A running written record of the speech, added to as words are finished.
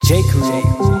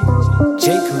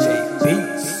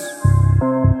Beats.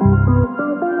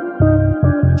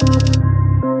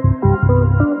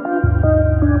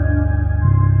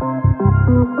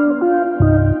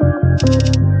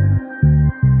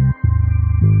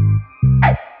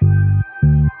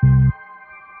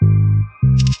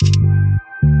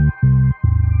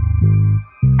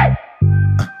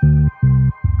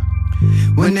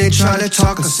 When they try to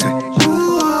talk, I say,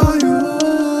 who are you?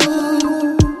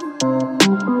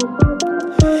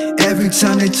 Every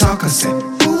time they talk, I say,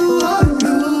 who are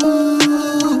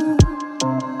you?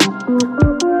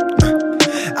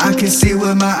 I can see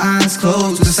with my eyes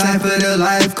closed, decipher the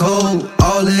life code,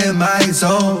 all in my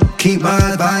zone, keep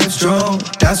my vibes strong,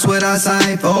 that's what I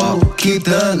sign for, keep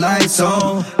the lights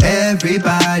on,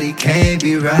 everybody can't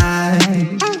be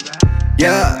right.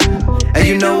 Yeah, and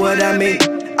you know what I mean.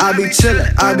 I be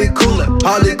chillin', I be coolin',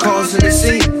 hardly causing the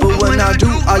scene. But when I do,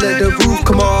 I let the roof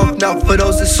come off. Now for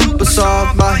those that super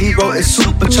soft, my hero is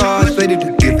supercharged, ready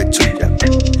to give it to ya.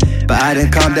 But I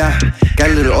didn't calm down, got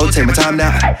a little old, take my time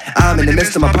now. I'm in the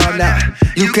midst of my prime now,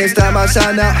 you can't stop my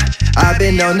shine now. I've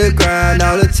been on the grind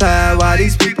all the time, why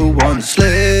these people wanna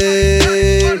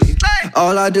slay?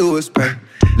 All I do is pray,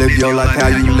 live your life how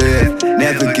you live,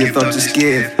 never give up, just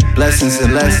give. Blessings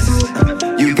and lessons,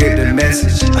 you get the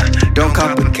message. Don't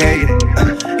complicate it,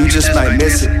 you just might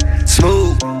miss it.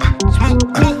 Smooth,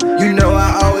 you know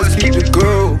I always keep the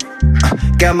groove.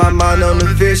 Got my mind on the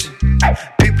vision.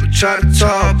 People try to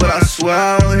talk, but I swear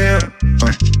I don't hear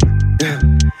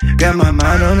them. Got my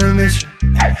mind on the mission.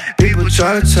 People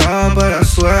try to talk, but I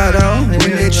swear I don't hear them.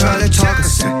 When they try to talk, I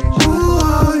say, who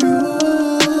are you?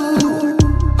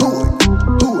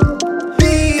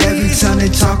 Every time they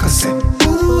talk, I say,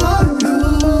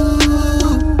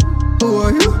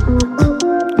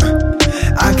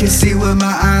 I can see with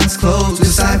my eyes closed,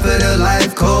 decipher the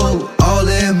life code, all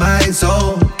in my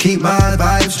zone, keep my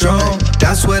vibes strong,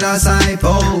 that's what I sign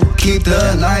for, keep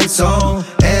the lights on,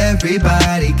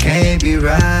 everybody can't be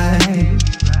right.